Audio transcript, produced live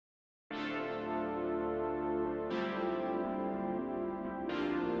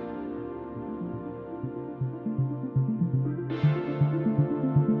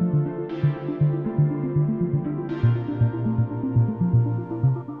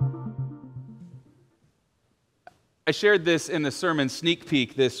I shared this in the sermon sneak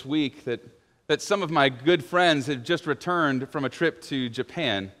peek this week that some of my good friends had just returned from a trip to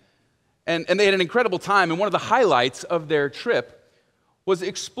Japan. And they had an incredible time, and one of the highlights of their trip was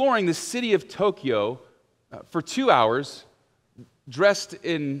exploring the city of Tokyo for 2 hours, dressed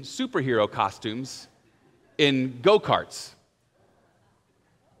in superhero costumes, in go-karts.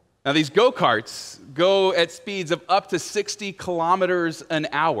 Now, these go-karts go at speeds of up to 60 kilometers an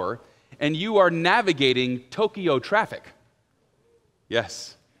hour, and you are navigating Tokyo traffic.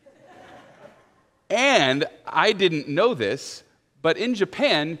 Yes. And I didn't know this, but in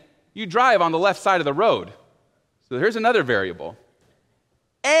Japan, you drive on the left side of the road. So here's another variable.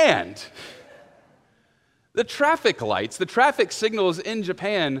 And the traffic lights, the traffic signals in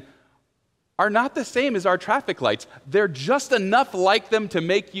Japan are not the same as our traffic lights. They're just enough like them to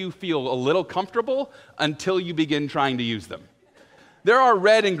make you feel a little comfortable until you begin trying to use them. There are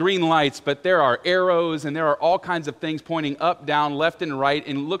red and green lights, but there are arrows and there are all kinds of things pointing up, down, left, and right,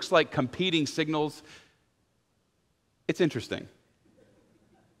 and it looks like competing signals. It's interesting.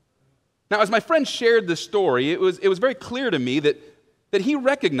 Now, as my friend shared the story, it was very clear to me that he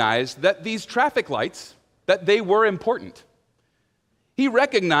recognized that these traffic lights, that they were important. He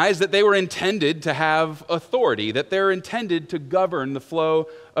recognized that they were intended to have authority, that they're intended to govern the flow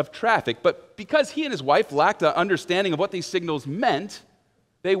of traffic. But because he and his wife lacked an understanding of what these signals meant,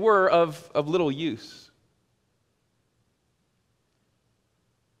 they were of little use.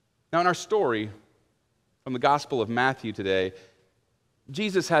 Now, in our story from the Gospel of Matthew today,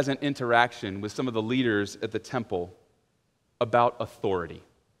 Jesus has an interaction with some of the leaders at the temple about authority.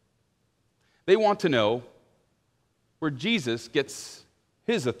 They want to know where Jesus gets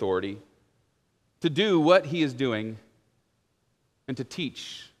his authority to do what he is doing and to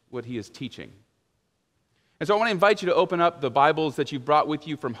teach what he is teaching. And so I want to invite you to open up the Bibles that you've brought with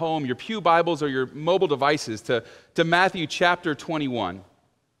you from home, your pew Bibles or your mobile devices, to Matthew chapter 21.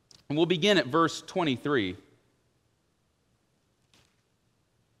 And we'll begin at verse 23.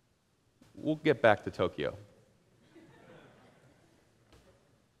 We'll get back to Tokyo.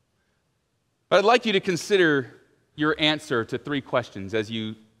 But I'd like you to consider your answer to 3 questions as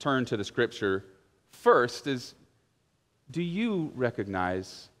you turn to the Scripture. First is, do you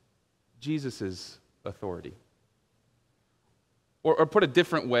recognize Jesus' authority? Or put a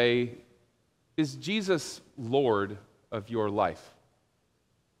different way, is Jesus Lord of your life?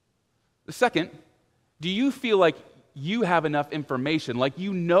 The second, do you feel like you have enough information, like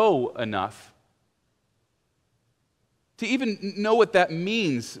you know enough to even know what that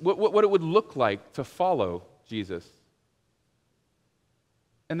means, what it would look like to follow Jesus?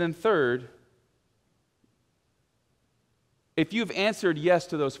 And then third, if you've answered yes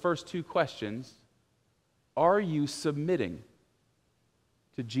to those first 2 questions, are you submitting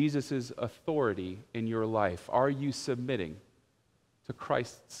to Jesus' authority in your life? Are you submitting to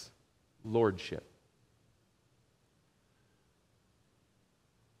Christ's lordship?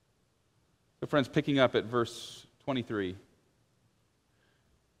 So friends, picking up at verse 23.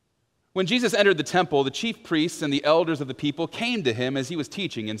 When Jesus entered the temple, the chief priests and the elders of the people came to him as he was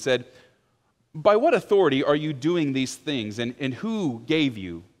teaching and said, "By what authority are you doing these things, and who gave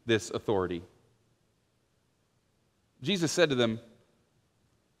you this authority?" Jesus said to them,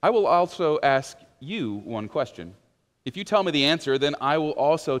 "I will also ask you one question. If you tell me the answer, then I will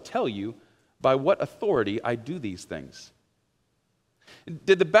also tell you by what authority I do these things.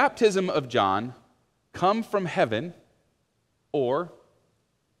 Did the baptism of John come from heaven, or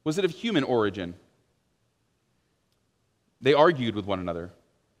was it of human origin?" They argued with one another.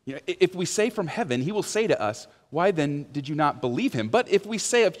 If we say from heaven, he will say to us, "Why then did you not believe him?" But if we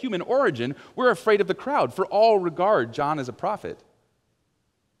say of human origin, we're afraid of the crowd, for all regard John as a prophet.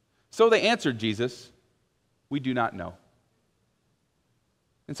 So they answered Jesus, "We do not know."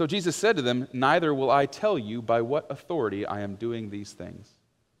 And so Jesus said to them, "Neither will I tell you by what authority I am doing these things."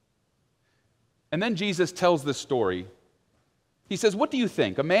 And then Jesus tells this story. He says, "What do you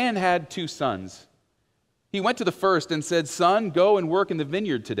think? A man had 2 sons. He went to the first and said, 'Son, go and work in the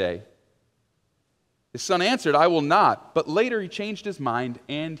vineyard today.' His son answered, 'I will not.' But later he changed his mind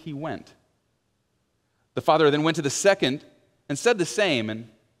and he went. The father then went to the second and said the same,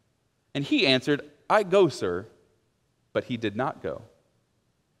 and he answered, 'I go, sir.' But he did not go.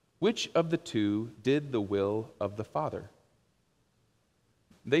 Which of the 2 did the will of the father?"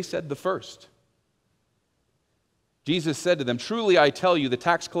 They said, "The first." Jesus said to them, "Truly I tell you, the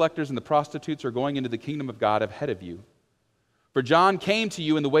tax collectors and the prostitutes are going into the kingdom of God ahead of you. For John came to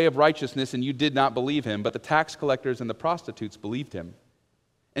you in the way of righteousness, and you did not believe him, but the tax collectors and the prostitutes believed him.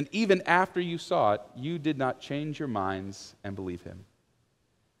 And even after you saw it, you did not change your minds and believe him."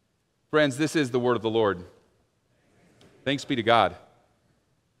 Friends, this is the word of the Lord. Thanks be to God.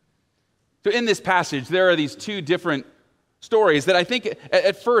 So in this passage, there are these two different stories that I think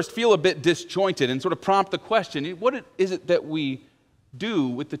at first feel a bit disjointed and sort of prompt the question, what is it that we do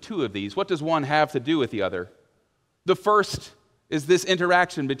with the two of these? What does one have to do with the other? The first is this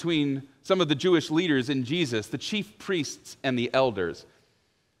interaction between some of the Jewish leaders and Jesus, the chief priests and the elders.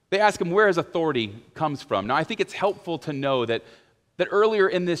 They ask him where his authority comes from. Now, I think it's helpful to know that earlier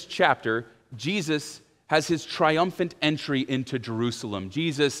in this chapter, Jesus has his triumphant entry into Jerusalem.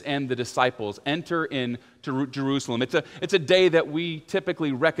 Jesus and the disciples enter into Jerusalem. It's a day that we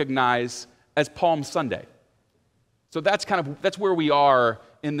typically recognize as Palm Sunday. So that's where we are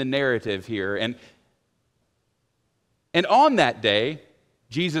in the narrative here. And on that day,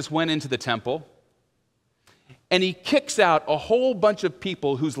 Jesus went into the temple, and he kicks out a whole bunch of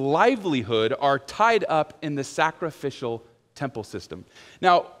people whose livelihood are tied up in the sacrificial temple system.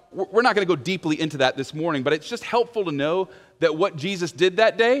 Now, we're not going to go deeply into that this morning, but it's just helpful to know that what Jesus did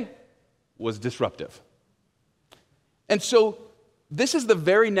that day was disruptive. And so this is the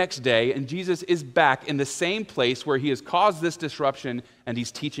very next day, and Jesus is back in the same place where he has caused this disruption, and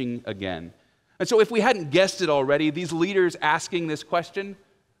he's teaching again. And so if we hadn't guessed it already, these leaders asking this question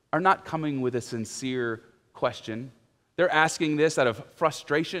are not coming with a sincere question. They're asking this out of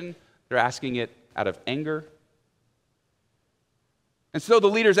frustration. They're asking it out of anger. And so the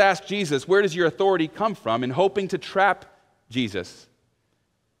leaders ask Jesus, where does your authority come from? And hoping to trap Jesus.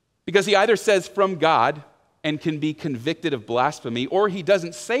 Because he either says from God and can be convicted of blasphemy, or he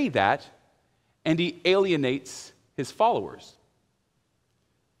doesn't say that and he alienates his followers.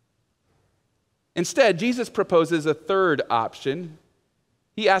 Instead, Jesus proposes a third option.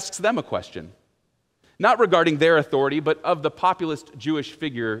 He asks them a question, not regarding their authority, but of the populist Jewish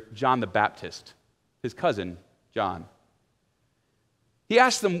figure, John the Baptist, his cousin, John. He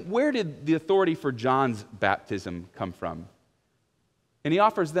asks them, where did the authority for John's baptism come from? And he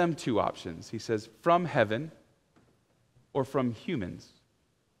offers them two options. He says, from heaven or from humans.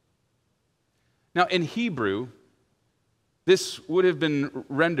 Now, in Hebrew, this would have been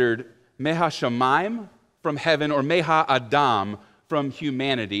rendered Mehashamayim, from heaven, or Meha Adam, from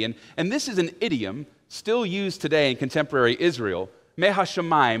humanity. And this is an idiom still used today in contemporary Israel.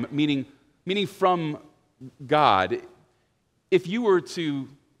 Mehashamayim, meaning from God. If you were to,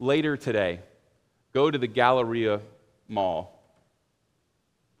 later today, go to the Galleria Mall,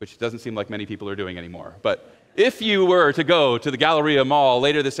 which doesn't seem like many people are doing anymore, but if you were to go to the Galleria Mall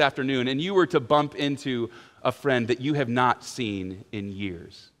later this afternoon and you were to bump into a friend that you have not seen in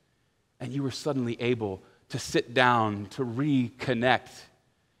years, and you were suddenly able to sit down to reconnect,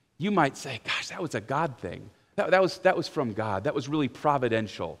 you might say, gosh, that was a God thing. That was from God. That was really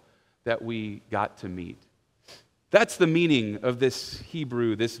providential that we got to meet. That's the meaning of this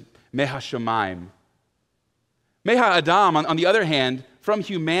Hebrew, this Mehashamayim. Meha Adam, on the other hand, from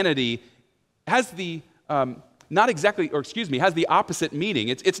humanity, has the has the opposite meaning.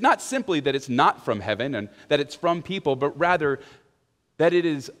 It's not simply that it's not from heaven and that it's from people, but rather that it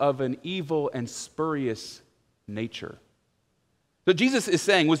is of an evil and spurious nature. So Jesus is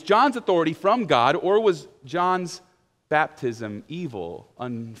saying, was John's authority from God, or was John's baptism evil,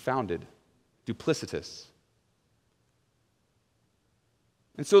 unfounded, duplicitous?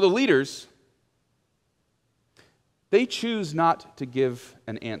 And so the leaders, they choose not to give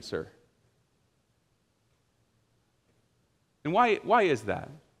an answer. And why is that?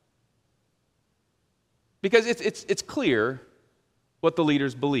 Because it's clear what the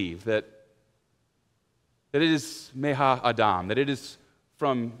leaders believe, that it is Meha Adam, that it is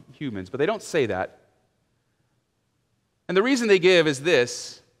from humans, but they don't say that. And the reason they give is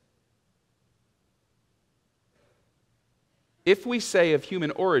this: if we say of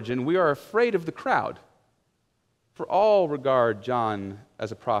human origin, we are afraid of the crowd, for all regard John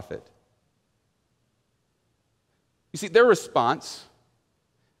as a prophet. You see, their response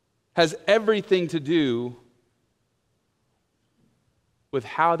has everything to do with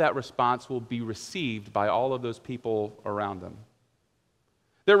how that response will be received by all of those people around them.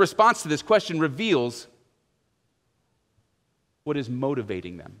 Their response to this question reveals what is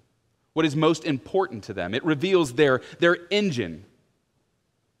motivating them, what is most important to them. It reveals their engine.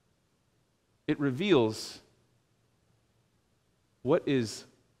 It reveals what is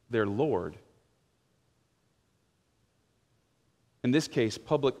their Lord. In this case,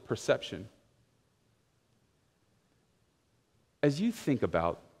 public perception. As you think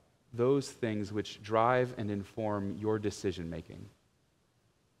about those things which drive and inform your decision-making,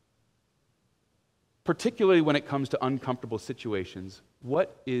 particularly when it comes to uncomfortable situations,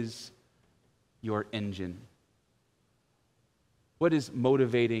 what is your engine? What is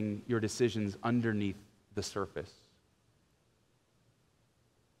motivating your decisions underneath the surface?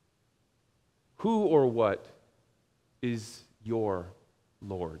 Who or what is your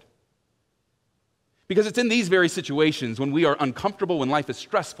Lord? Because it's in these very situations, when we are uncomfortable, when life is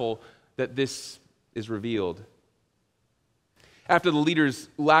stressful, that this is revealed. After the leaders'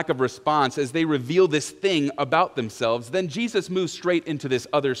 lack of response, as they reveal this thing about themselves, then Jesus moves straight into this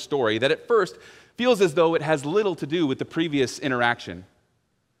other story that at first feels as though it has little to do with the previous interaction.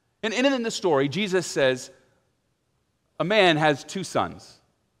 And in the story, Jesus says, a man has two sons.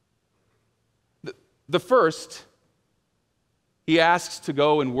 The first, he asks to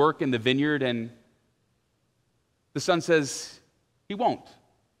go and work in the vineyard, and the son says he won't,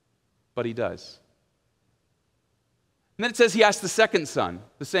 but he does. And then it says he asks the second son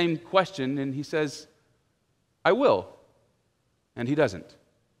the same question, and he says, I will, and he doesn't.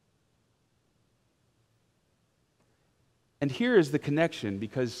 And here is the connection,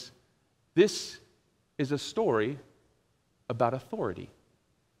 because this is a story about authority.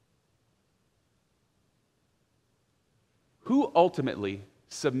 Who ultimately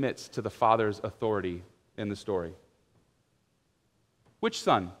submits to the father's authority in the story? Which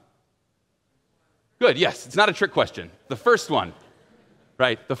son? Good, yes, it's not a trick question. The first one,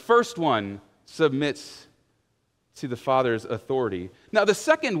 right? The first one submits to the father's authority. Now, the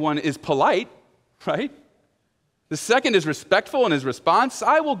second one is polite, right? The second is respectful in his response.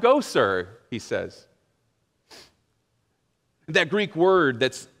 I will go, sir, he says. That Greek word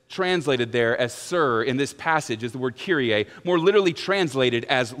that's translated there as sir in this passage is the word Kyrie, more literally translated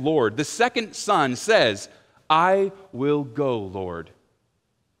as Lord. The second son says, I will go, Lord.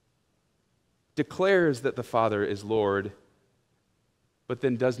 Declares that the Father is Lord, but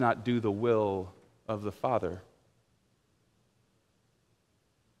then does not do the will of the Father.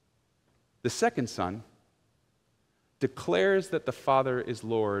 The second son declares that the Father is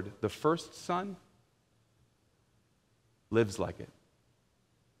Lord. The first son lives like it.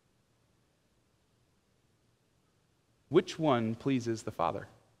 Which one pleases the Father?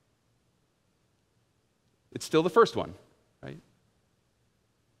 It's still the first one, right?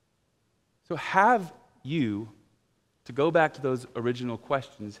 So have you, to go back to those original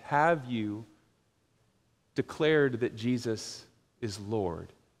questions, have you declared that Jesus is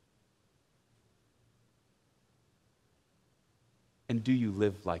Lord? And do you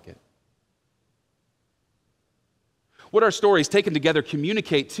live like it? What our stories taken together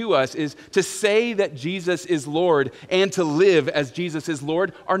communicate to us is to say that Jesus is Lord and to live as Jesus is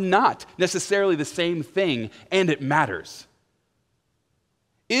Lord are not necessarily the same thing, and it matters.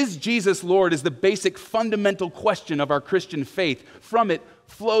 Is Jesus Lord is the basic fundamental question of our Christian faith. From it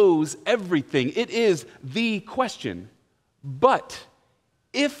flows everything. It is the question. But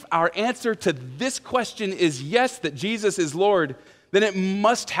if our answer to this question is yes, that Jesus is Lord, then it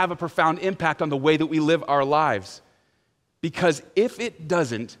must have a profound impact on the way that we live our lives. Because if it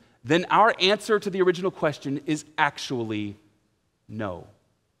doesn't, then our answer to the original question is actually no.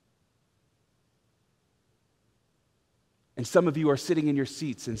 And some of you are sitting in your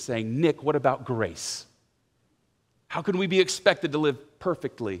seats and saying, Nick, what about grace? How can we be expected to live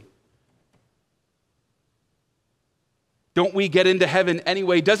perfectly? Don't we get into heaven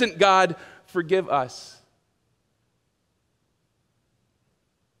anyway? Doesn't God forgive us?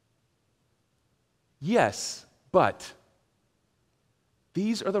 Yes, but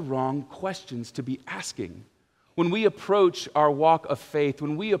these are the wrong questions to be asking. When we approach our walk of faith,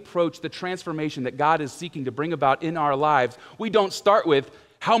 when we approach the transformation that God is seeking to bring about in our lives, we don't start with,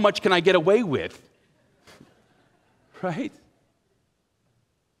 how much can I get away with? Right?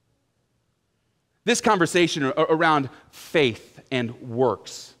 This conversation around faith and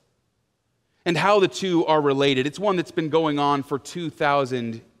works and how the two are related, it's one that's been going on for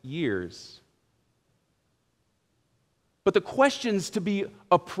 2,000 years. But the questions to be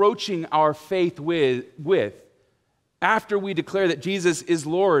approaching our faith with after we declare that Jesus is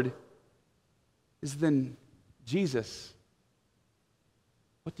Lord is then, Jesus,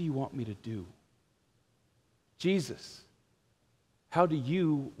 what do you want me to do? Jesus, how do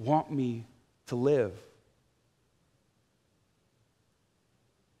you want me to live?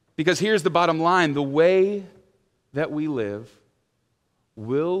 Because here's the bottom line, the way that we live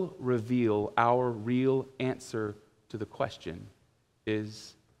will reveal our real answer to the question,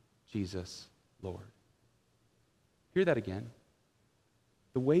 is Jesus Lord? Hear that again.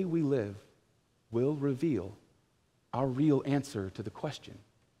 The way we live will reveal our real answer to the question,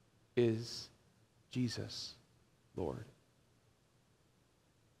 is Jesus Lord?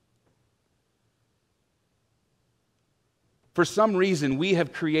 For some reason, we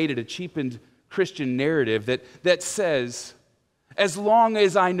have created a cheapened Christian narrative that says, as long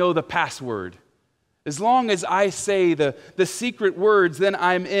as I know the password, As long as I say the secret words, then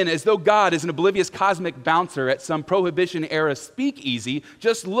I'm in, as though God is an oblivious cosmic bouncer at some Prohibition-era speakeasy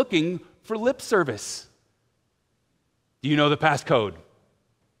just looking for lip service. Do you know the passcode?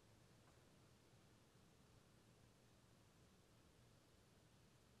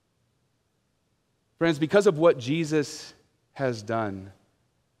 Friends, because of what Jesus has done,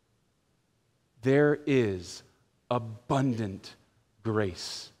 there is abundant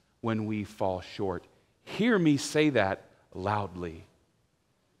grace when we fall short. Hear me say that loudly.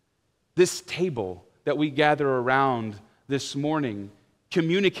 This table that we gather around this morning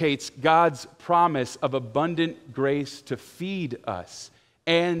communicates God's promise of abundant grace to feed us.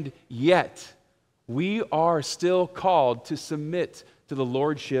 And yet, we are still called to submit to the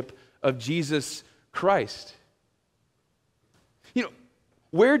lordship of Jesus Christ. You know,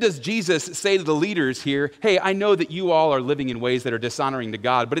 where does Jesus say to the leaders here, hey, I know that you all are living in ways that are dishonoring to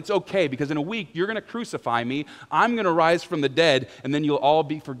God, but it's okay because in a week you're going to crucify me, I'm going to rise from the dead, and then you'll all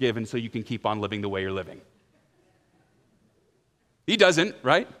be forgiven so you can keep on living the way you're living. He doesn't,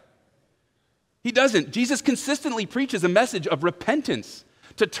 right? He doesn't. Jesus consistently preaches a message of repentance,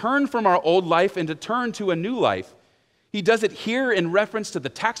 to turn from our old life and to turn to a new life. He does it here in reference to the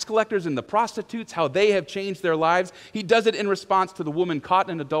tax collectors and the prostitutes, how they have changed their lives. He does it in response to the woman caught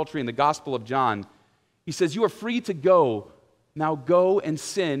in adultery in the Gospel of John. He says, you are free to go. Now go and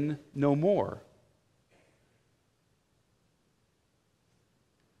sin no more.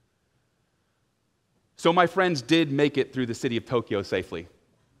 So my friends did make it through the city of Tokyo safely.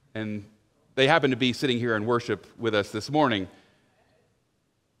 And they happen to be sitting here in worship with us this morning.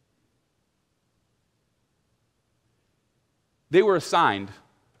 They were assigned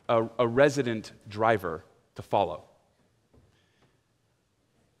a resident driver to follow.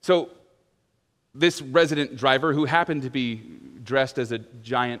 So this resident driver, who happened to be dressed as a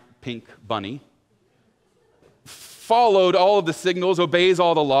giant pink bunny, followed all of the signals, obeys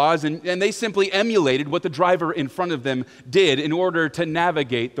all the laws, and they simply emulated what the driver in front of them did in order to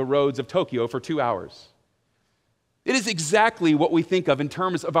navigate the roads of Tokyo for 2 hours. It is exactly what we think of in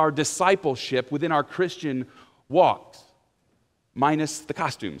terms of our discipleship within our Christian walks. Minus the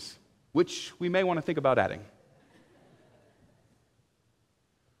costumes, which we may want to think about adding.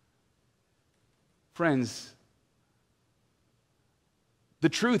 Friends, the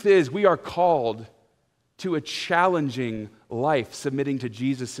truth is we are called to a challenging life submitting to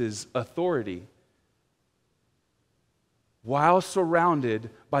Jesus' authority while surrounded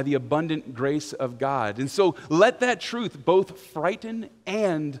by the abundant grace of God. And so let that truth both frighten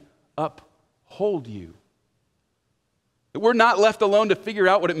and uphold you. We're not left alone to figure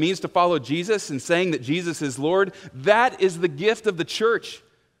out what it means to follow Jesus and saying that Jesus is Lord. That is the gift of the church.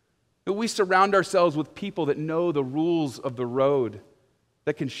 We surround ourselves with people that know the rules of the road,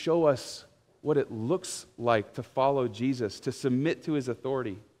 that can show us what it looks like to follow Jesus, to submit to his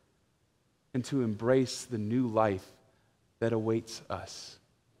authority, and to embrace the new life that awaits us.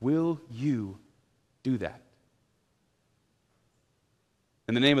 Will you do that?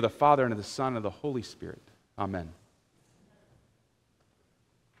 In the name of the Father, and of the Son, and of the Holy Spirit. Amen.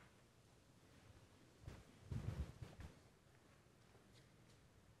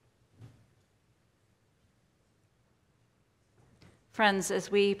 Friends, as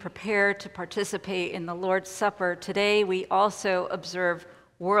we prepare to participate in the Lord's Supper, today we also observe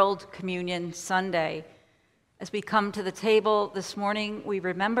World Communion Sunday. As we come to the table this morning, we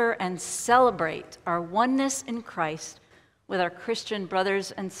remember and celebrate our oneness in Christ with our Christian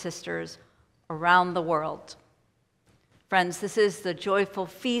brothers and sisters around the world. Friends, this is the joyful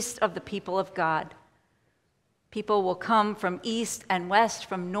feast of the people of God. People will come from east and west,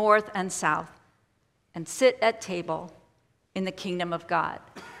 from north and south, and sit at table in the kingdom of God.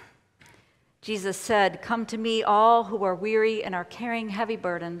 Jesus said, "Come to me, all who are weary and are carrying heavy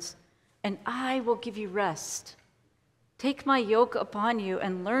burdens, and I will give you rest. Take my yoke upon you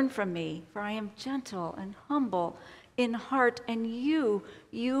and learn from me, for I am gentle and humble in heart, and you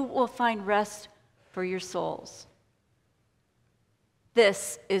will find rest for your souls."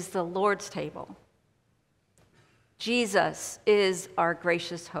 This is the Lord's table. Jesus is our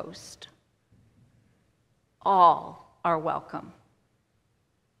gracious host. All are welcome.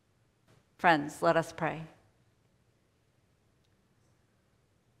 Friends, let us pray.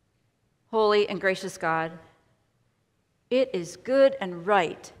 Holy and gracious God, it is good and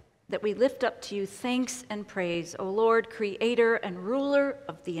right that we lift up to you thanks and praise, O Lord, creator and ruler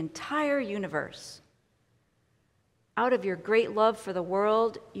of the entire universe. Out of your great love for the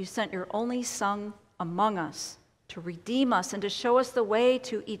world, you sent your only Son among us to redeem us and to show us the way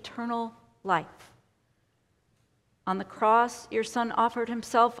to eternal life. On the cross, your Son offered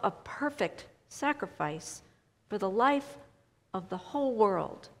himself a perfect sacrifice for the life of the whole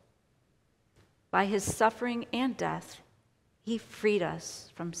world. By his suffering and death, he freed us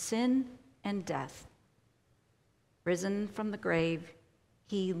from sin and death. Risen from the grave,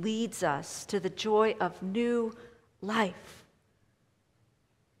 he leads us to the joy of new life.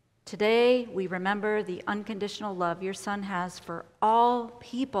 Today, we remember the unconditional love your Son has for all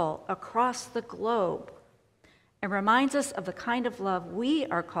people across the globe, and reminds us of the kind of love we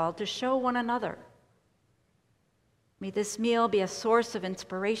are called to show one another. May this meal be a source of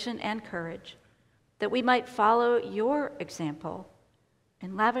inspiration and courage, that we might follow your example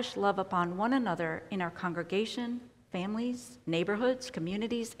and lavish love upon one another in our congregation, families, neighborhoods,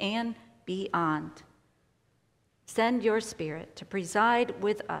 communities, and beyond. Send your Spirit to preside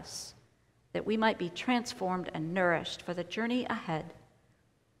with us, that we might be transformed and nourished for the journey ahead.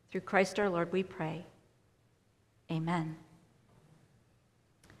 Through Christ our Lord, we pray. Amen.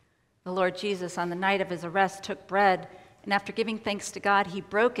 The Lord Jesus, on the night of his arrest, took bread, and after giving thanks to God, he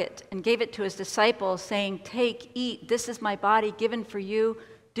broke it and gave it to his disciples, saying, "Take, eat, this is my body given for you.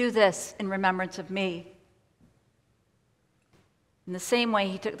 Do this in remembrance of me." In the same way,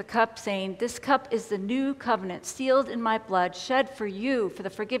 he took the cup, saying, "This cup is the new covenant, sealed in my blood, shed for you for the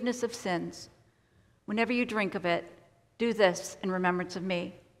forgiveness of sins. Whenever you drink of it, do this in remembrance of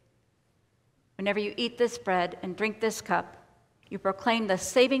me." Whenever you eat this bread and drink this cup, you proclaim the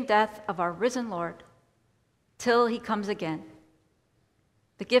saving death of our risen Lord till he comes again.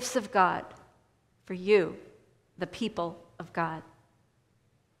 The gifts of God for you, the people of God.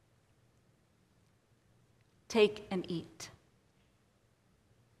 Take and eat.